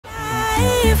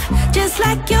life, just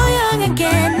like you're young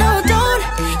again. No, don't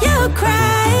you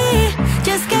cry,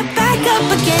 just get back up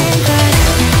again. 'Cause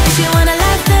if you wanna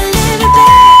live, then live it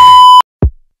back.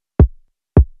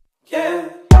 Yeah.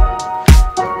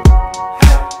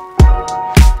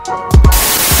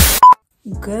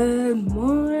 Good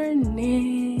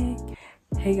morning.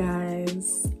 Hey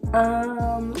guys.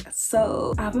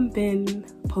 So I haven't been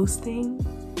posting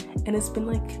and it's been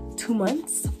like 2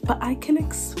 months, but I can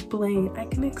explain,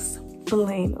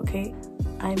 okay?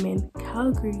 I'm in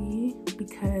Calgary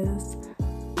because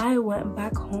I went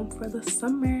back home for the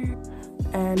summer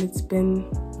and it's been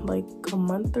like a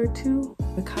month or two.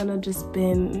 I've kind of just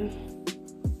been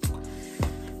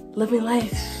living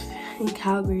life in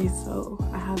Calgary, so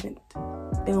I haven't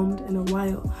filmed in a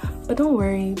while. But don't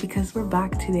worry, because we're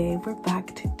back today.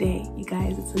 You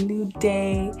guys. It's a new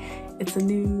day. It's a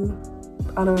new,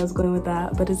 I don't know where I was going with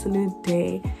that, but it's a new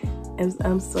day and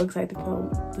I'm so excited to film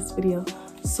this video.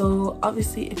 So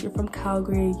obviously if you're from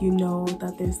Calgary, you know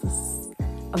that there's this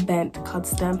event called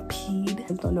Stampede.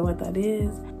 I don't know what that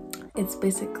is. It's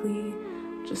basically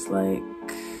just like,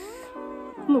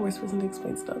 I'm the worst person to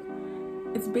explain stuff.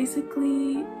 It's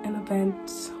basically an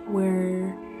event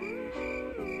where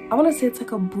I want to say it's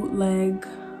like a bootleg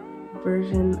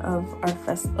version of our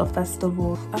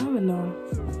festival. I don't even know.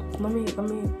 Let me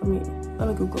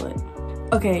Google it.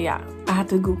 Okay, yeah, I had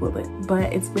to Google it,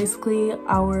 but it's basically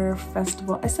our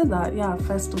festival. I said that, yeah,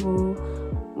 festival,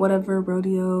 whatever,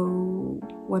 rodeo,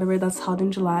 whatever, that's held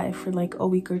in July for like a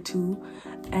week or two,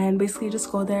 and basically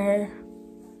just go there,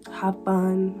 have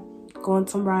fun, go on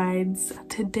some rides.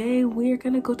 Today we're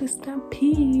gonna go to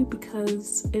Stampede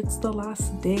because it's the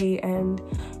last day and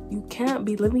you can't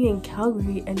be living in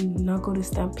Calgary and not go to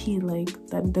Stampede. Like,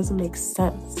 that doesn't make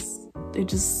sense. It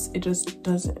just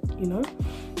doesn't, you know?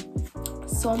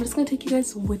 So I'm just gonna take you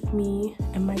guys with me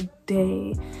in my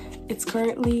day. It's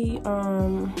currently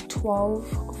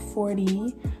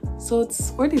 12:40, so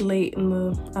it's already late in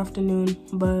the afternoon,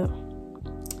 but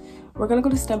we're gonna go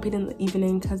to Stampede in the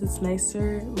evening because it's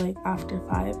nicer like after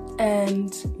 5.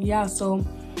 And yeah, so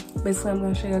basically I'm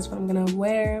gonna show you guys what I'm gonna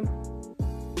wear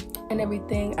and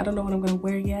everything. I don't know what I'm gonna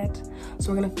wear yet, so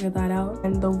we're gonna figure that out.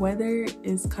 And the weather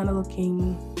is kind of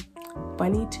looking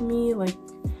funny to me, like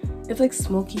it's like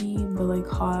smoky but like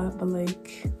hot, but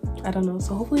like I don't know,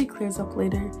 so hopefully it clears up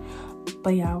later.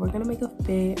 But yeah, we're gonna make a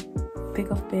fit, pick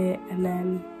a fit, and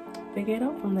then figure it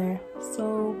out from there.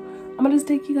 So I'm gonna just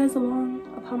take you guys along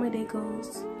of how my day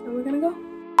goes, and we're gonna go.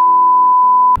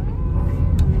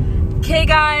 Okay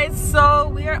guys, so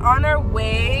we are on our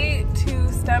way to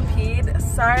Stampede.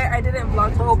 Sorry I didn't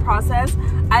vlog the whole process.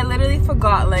 I literally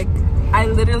forgot.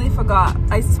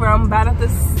 I swear I'm bad at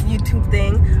this YouTube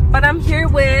thing. But I'm here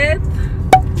with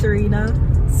Serena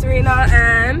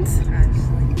and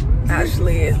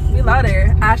Ashley. Be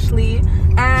louder. Ashley.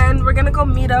 And we're gonna go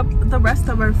meet up the rest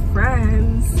of our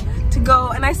friends to go,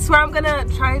 and I swear I'm gonna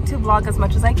try to vlog as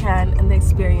much as I can in the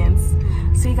experience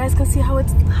so you guys can see how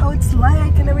it's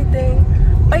like and everything.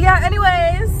 But yeah,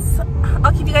 anyways,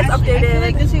 I'll keep you guys updated.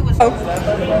 Like this was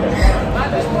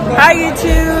Hi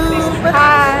YouTube.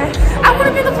 Hi. I want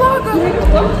to be the vlogger.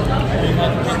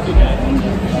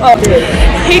 Oh.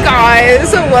 Hey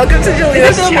guys, welcome to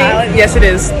Julina's challenge. Yes, it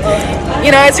is.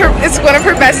 You know, it's one of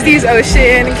her besties,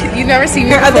 Ocean. You've never seen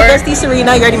me before. Other bestie,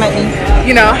 Serena. You already met me.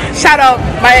 You know, shout out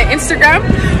my Instagram,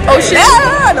 Ocean.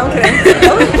 Ah, no, I'm kidding.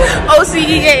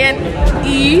 OCEANE.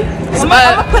 I'm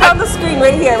gonna put on the screen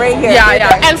right here. Yeah, right yeah.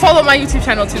 there. And follow my YouTube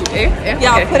channel too. Yeah, okay.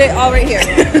 I'll put it all right here.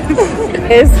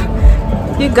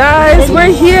 You guys, we're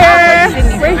here.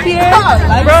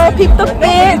 Bro, peep the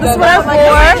fit. This is what I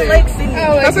wore.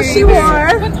 That's what she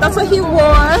wore. That's what he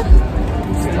wore.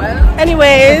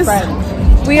 Anyways,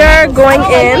 we are going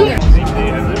in.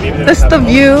 This is the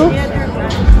view.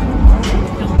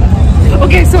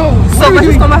 Okay, so this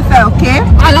is gonna fail, okay?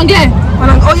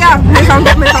 Oh yeah,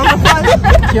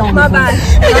 my bad.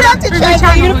 You have to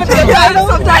translate. You put the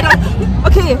subtitle.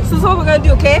 Okay, so this is what we're gonna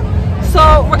do, okay? So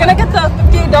we're gonna get the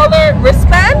 $58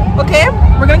 wristband, okay?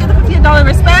 We're gonna get the $58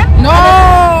 wristband. No,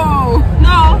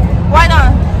 why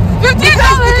not?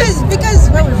 $58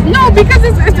 because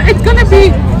it's gonna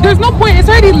be, there's no point, it's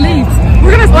already late.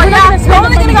 We're only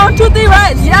gonna go on 2-3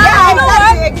 rides. Yeah, you know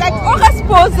what? Exactly. On reste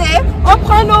posé, on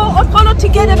prend nos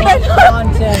tickets de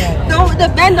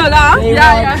 $20 là.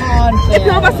 Yeah. Et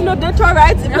puis on va sur nos 2-3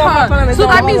 rides. Et puis on va prendre la maison. So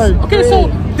that means, okay, so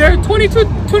There are 22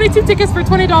 tickets for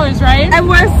 $20, right? And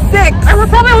we're 6. And we're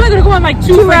probably only gonna go on like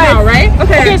 2 right now, right?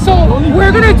 Okay, so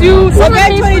we're gonna do. We'll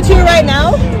get 22 right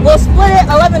now. We'll split it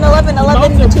 11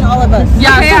 between all of us.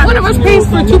 Yeah, okay, so one of us pays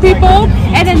for 2 people,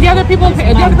 and then the other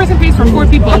person pays for 4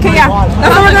 people. Okay, yeah.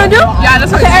 That's what we're gonna do? Yeah, that's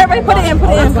what. Okay, everybody put it in.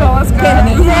 Let's go.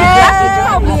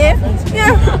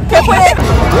 Yeah. Okay, put it.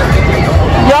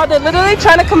 Y'all, they're literally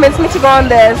trying to convince me to go on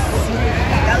this.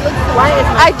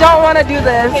 I don't want to do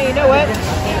this. Okay, you know what?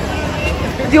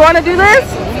 Do you want to do this?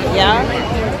 Yeah.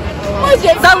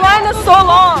 The line is so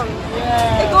long.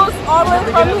 It goes all the way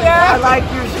from here. I like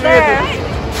you, there.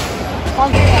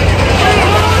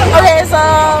 Okay, so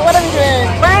what are we doing?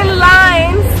 We're in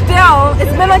line still.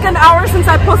 It's been like an hour since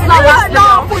I posted that last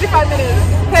video. 45 minutes.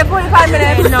 Okay, 45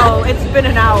 minutes. No, it's been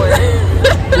an hour.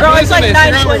 Bro, it's like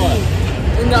 9:20.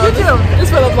 No, this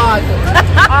for the vlog.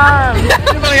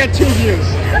 You've only had 2 views.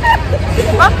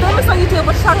 I'm famous on YouTube.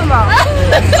 What you talking about?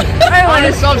 How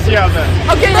many subs do you have then?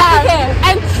 Okay, yeah.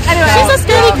 And anyway, she's a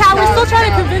scaredy cat. We're still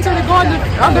trying to convince her to go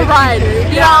on the ride.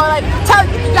 You know, like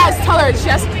you guys tell her.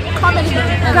 She has commented.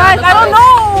 Guys, I don't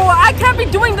know. I can't be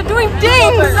doing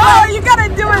things. No, you gotta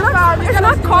do it. You're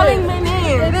not calling my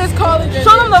name. It is calling.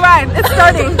 Show them the ride. It's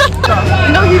starting.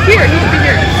 No, he's here. He should be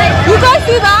here. You guys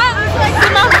see that?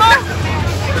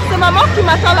 C'est maman qui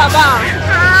m'attend là-bas.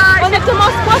 Honnêtement,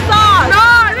 c'est pas ça. No,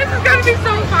 this is gonna be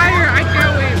so fire. I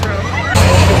can't wait, bro.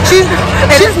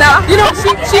 It is now. You know,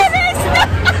 she's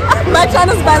my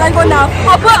channel's bilingual now.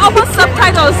 I'll put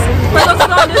subtitles for those who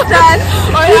don't understand.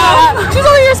 Oh yeah. She's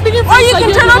over here speaking Or French. you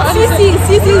can turn on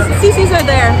CC's are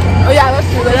there. Oh yeah, that's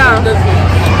true. Yeah.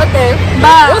 Okay.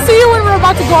 Bye. We'll see you when we're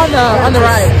about to go on the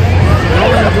ride.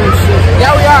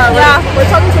 Yeah, we are. Yeah. We're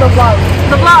talking to the vlog.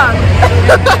 The vlog.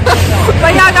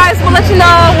 But yeah, guys, we'll let you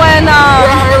know when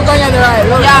We're going on the ride.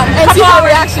 yeah, And see our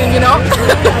reaction, you know?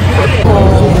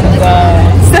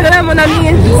 C'est vrai, mon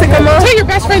ami. C'est comment? Tell your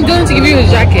best friend Dylan to give you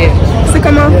his jacket. C'est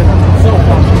comment?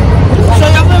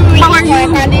 How are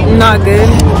you? Not good.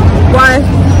 Why?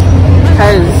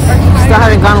 Because still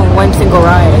haven't gone on one single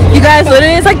ride. You guys,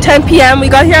 literally it's like 10 p.m. We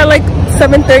got here at like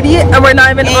 7:30 and we're not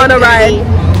even on a ride.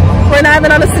 We're not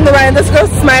even on a single ride and this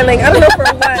girl's smiling. I don't know for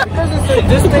what.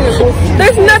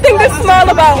 There's nothing to smile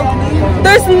about.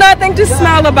 There's nothing to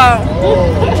smile about.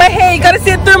 But hey, you gotta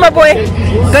see it through, my boy.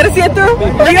 Gotta see it through.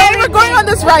 We're going on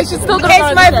this ride. She's still gonna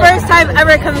It's my first time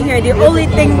ever coming here. The only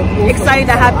thing exciting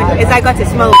that happened is I got to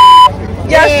smell.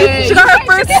 Yeah, she got her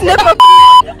first sniff of.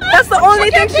 That's the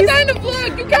only thing she's.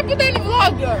 You can't put that in the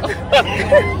vlog,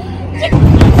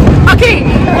 Okay,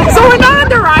 so we're not on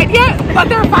the ride yet, but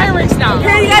there are fireworks now.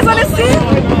 Hey, you guys wanna see?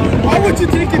 Why would you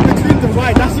take it between the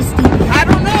ride? That's just stupid. I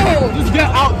don't know. Just get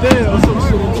out there or some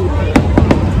shit.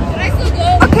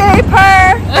 Okay,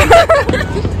 per.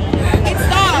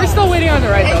 We're still waiting on the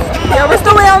ride though. Yeah, we're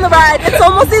still waiting on the ride. It's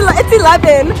almost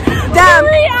 11. Damn.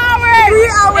 3 hours. 3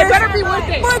 hours. It better be worth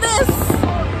it. For this.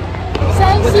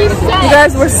 You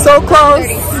guys, we're so close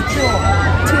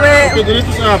to it.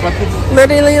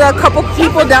 Literally a couple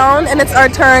people down and it's our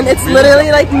turn. It's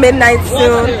literally like midnight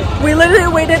soon. We literally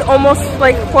waited almost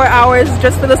like 4 hours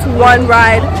just for this one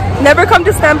ride. Never come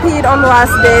to Stampede on the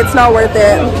last day. It's not worth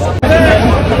it.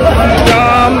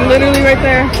 Literally right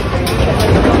there.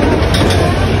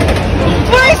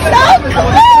 We're so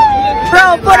close!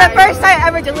 Bro, for the first time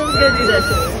ever, Jaleela's gonna do this.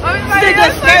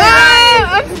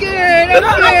 I'm scared.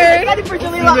 I'm ready for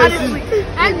Jaleela, honestly.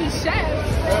 And Michelle.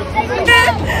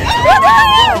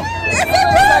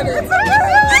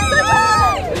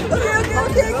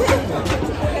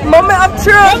 Moment of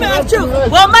truth.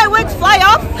 Will my wigs fly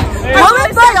off? Will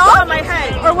it fly off on my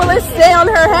head? or will it stay on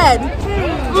her head?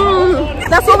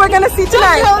 That's what we're gonna see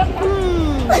tonight.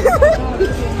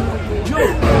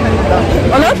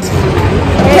 On note?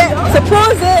 Ok, c'est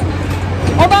posé.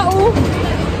 On va où?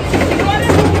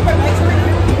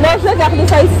 Non, je vais garder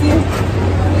ça ici.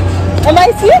 On va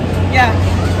ici? Yeah.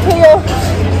 Yo,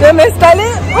 je vais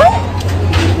m'installer.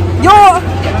 Yo,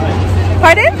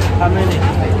 pardon? How many?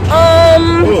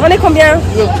 On est combien?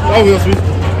 Oh, we'll see.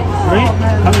 3?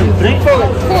 How many? 3? 4.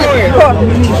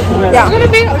 Yeah. It's gonna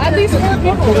be at least 4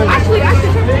 people. Actually,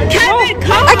 Kevin,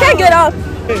 come! I can't get up.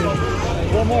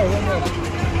 One more.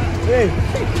 Hey,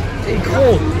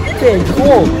 cool. Okay,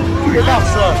 cool. Get up,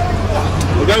 sir.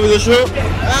 Regarde, vous êtes chaud?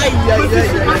 Aïe, aïe, aïe.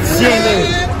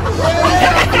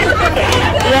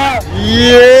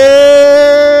 Yeah!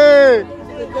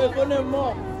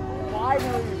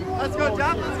 Let's go,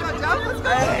 jump.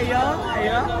 Hey, yo.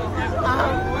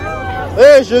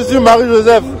 Hey, Jésus,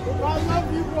 Marie-Joseph.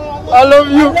 I love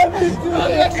you.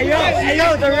 Hey, yo,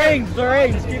 the rings.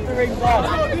 Keep the rings off.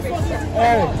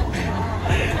 Hey.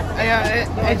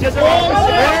 It's just hey,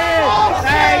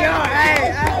 yo, hey,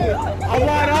 I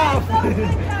want off.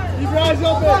 You guys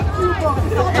open.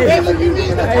 Hey,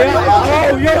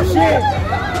 oh, yo, shit.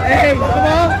 Hey, come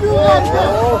on.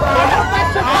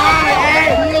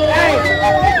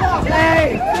 Hey.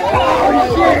 Oh,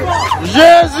 shit.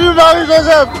 Jésus,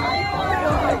 Marie-Joseph.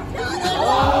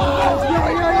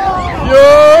 Yo.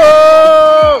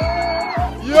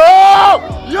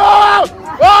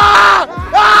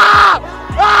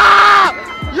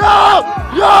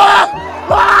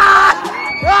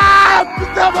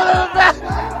 Putain, mon père!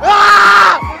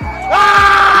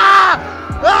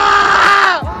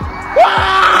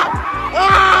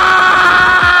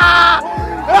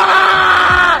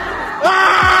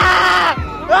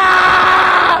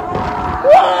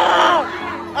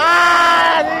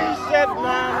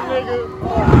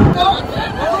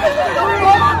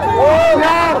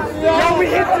 We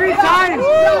hit 3 times!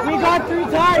 We got 3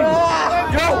 times!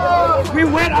 Yo! We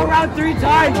went around 3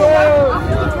 times! God,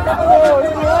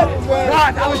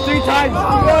 that was 3 times!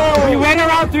 We went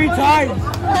around 3 times!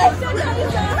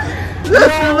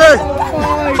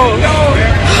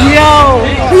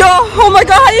 Yo, oh my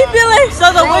god, how you feeling?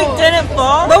 So the wig didn't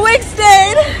fall? The wig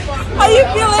stayed. How you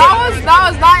feeling? That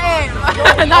was not it.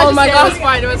 Oh my god, it was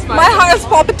fine. It was fine. My heart is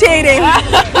palpitating.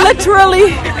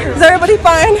 Literally. Is everybody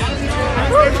fine?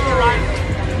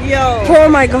 Yo. Oh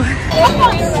my god.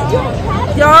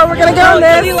 Y'all, we're gonna go on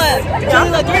this. I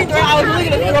was really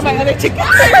gonna throw my other ticket.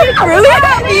 Really?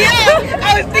 Yeah,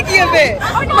 I was thinking of it.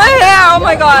 My hair, oh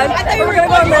my god. I thought we were gonna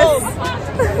go on this.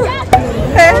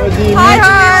 Hey. Hi,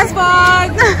 hi.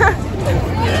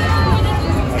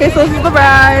 Okay, so this is the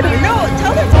ride. No,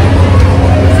 tell them.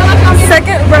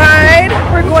 Second ride,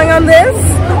 we're going on this.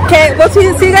 Okay, we'll see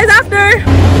you guys after.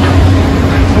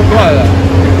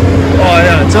 Oh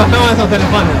yeah, tu vas faire ton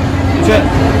téléphone.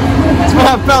 Tu vas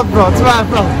la perdre, bro. Tu vas la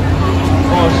perdre.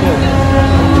 Oh shit.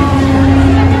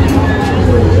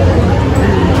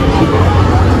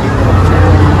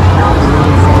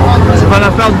 Tu vas la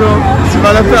perdre, bro. Tu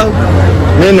vas la perdre.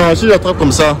 Mais non, si j'attrape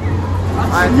comme ça.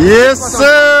 Yes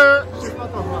sir.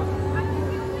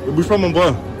 Ne bouge pas mon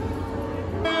bras.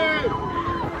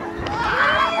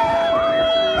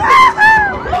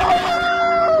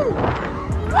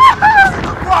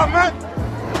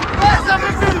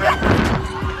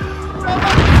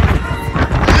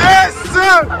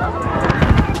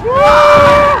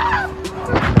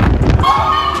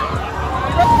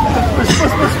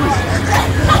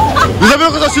 Vous avez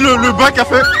ressenti le bain qu'a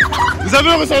fait? Vous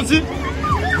avez ressenti?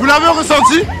 Vous l'avez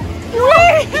ressenti?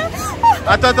 Oui!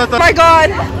 Attends. Oh my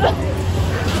god!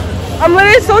 I'm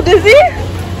literally so dizzy!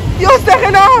 Yo,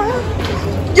 Serena!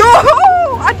 Yo!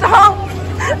 Attends!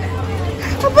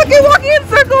 I'm fucking walking in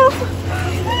circles!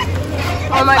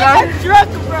 Oh my god. I'm drunk,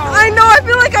 bro. I know, I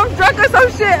feel like I'm drunk or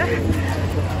some shit.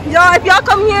 Y'all, if y'all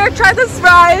come here, try this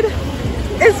ride.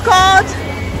 It's called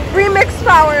Remix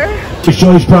Power.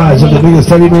 Choice prize of the biggest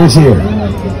teddy bears here.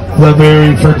 The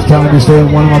very first time we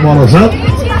stand one of my models up.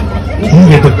 You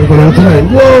get to pick it up tonight.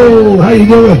 Whoa, how you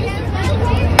doing?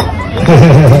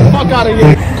 Fuck out of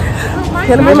here.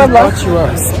 Gonna be my vlog. You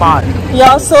a spot.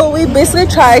 Y'all, so we basically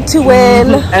tried to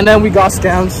win. And then we got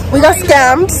scammed. We got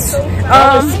scammed.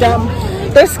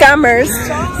 They're scammers.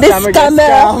 They scam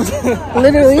us.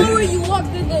 Literally.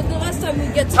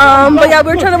 But yeah,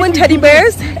 we were trying to win teddy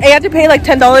bears, and you had to pay like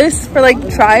 $10 for like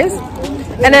tries,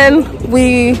 and then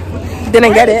we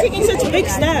didn't get it. Taking such big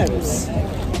steps.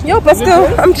 Yo, let's go.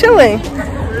 I'm chilling.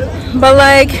 But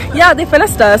like, yeah, they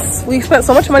finessed us. We spent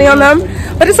so much money on them,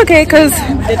 but it's okay because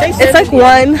it's like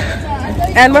 1,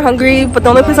 and we're hungry. But the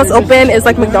only place that's open is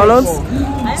like McDonald's,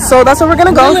 so that's where we're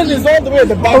gonna go.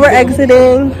 But we're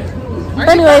exiting.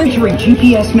 Anyways,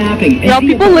 y'all,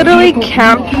 people literally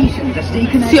camp.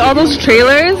 See all those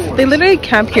trailers? They literally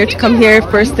camp here to come here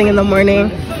first thing in the morning.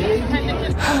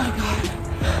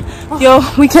 Yo,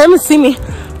 we can't even see me,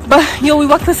 but yo, we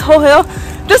walked this whole hill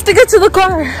just to get to the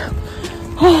car.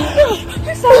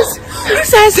 He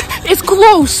says it's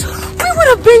close. We would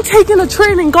have been taking a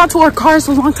train and got to our cars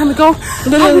a long time ago.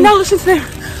 Literally. Now listen to them.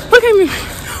 Look at me,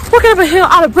 walking up a hill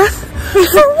out of breath. For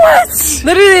what?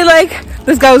 Literally, like.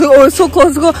 This guy was like, oh, it's so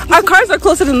close to go. Our cars are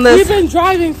closer than this. We've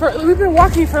been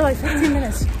walking for like 15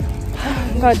 minutes.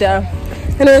 God damn.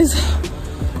 Anyways,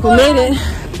 we made it.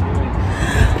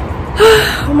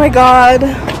 Oh my god.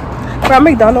 We're at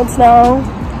McDonald's now.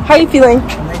 How are you feeling?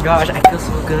 Oh my gosh, I feel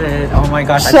so good. Oh my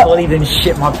gosh, I totally didn't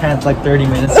shit my pants like 30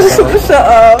 minutes ago. Shut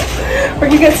up. We're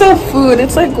gonna get some food.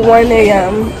 It's like 1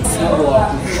 a.m.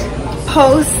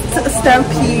 Post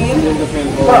Stampede.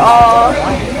 We're all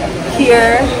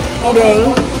here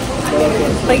eating.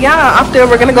 But yeah, after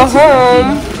we're gonna go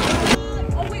home.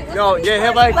 No, get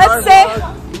hit by a car. Let's say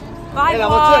bye,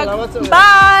 vlog.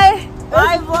 Bye.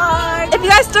 Bye, vlog. If you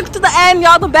guys stuck to the end,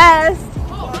 y'all the best.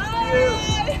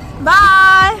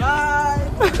 Bye. Bye.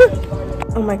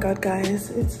 Oh my god, guys,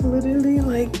 it's literally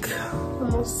like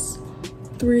almost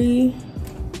 3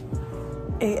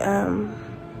 a.m.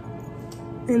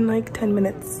 in like 10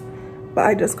 minutes. But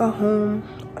I just got home.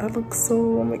 I look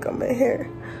so, oh my god, my hair.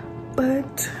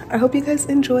 But I hope you guys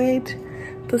enjoyed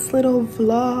this little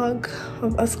vlog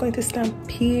of us going to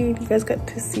Stampede. You guys got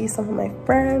to see some of my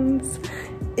friends.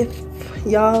 If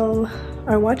y'all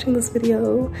are watching this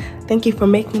video, thank you for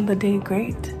making the day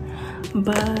great.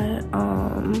 But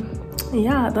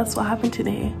yeah, that's what happened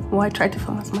today. Well, I tried to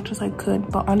film as much as I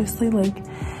could, but honestly, like,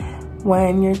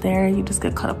 when you're there, you just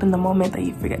get caught up in the moment that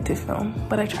you forget to film.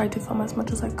 But I tried to film as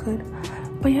much as I could.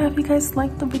 But yeah, if you guys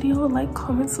liked the video, like,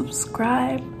 comment,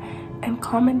 subscribe, and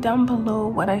comment down below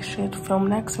what I should film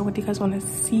next or what you guys want to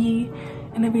see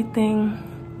and everything.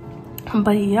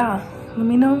 But yeah, let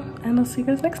me know, and I'll see you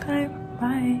guys next time.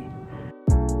 Bye.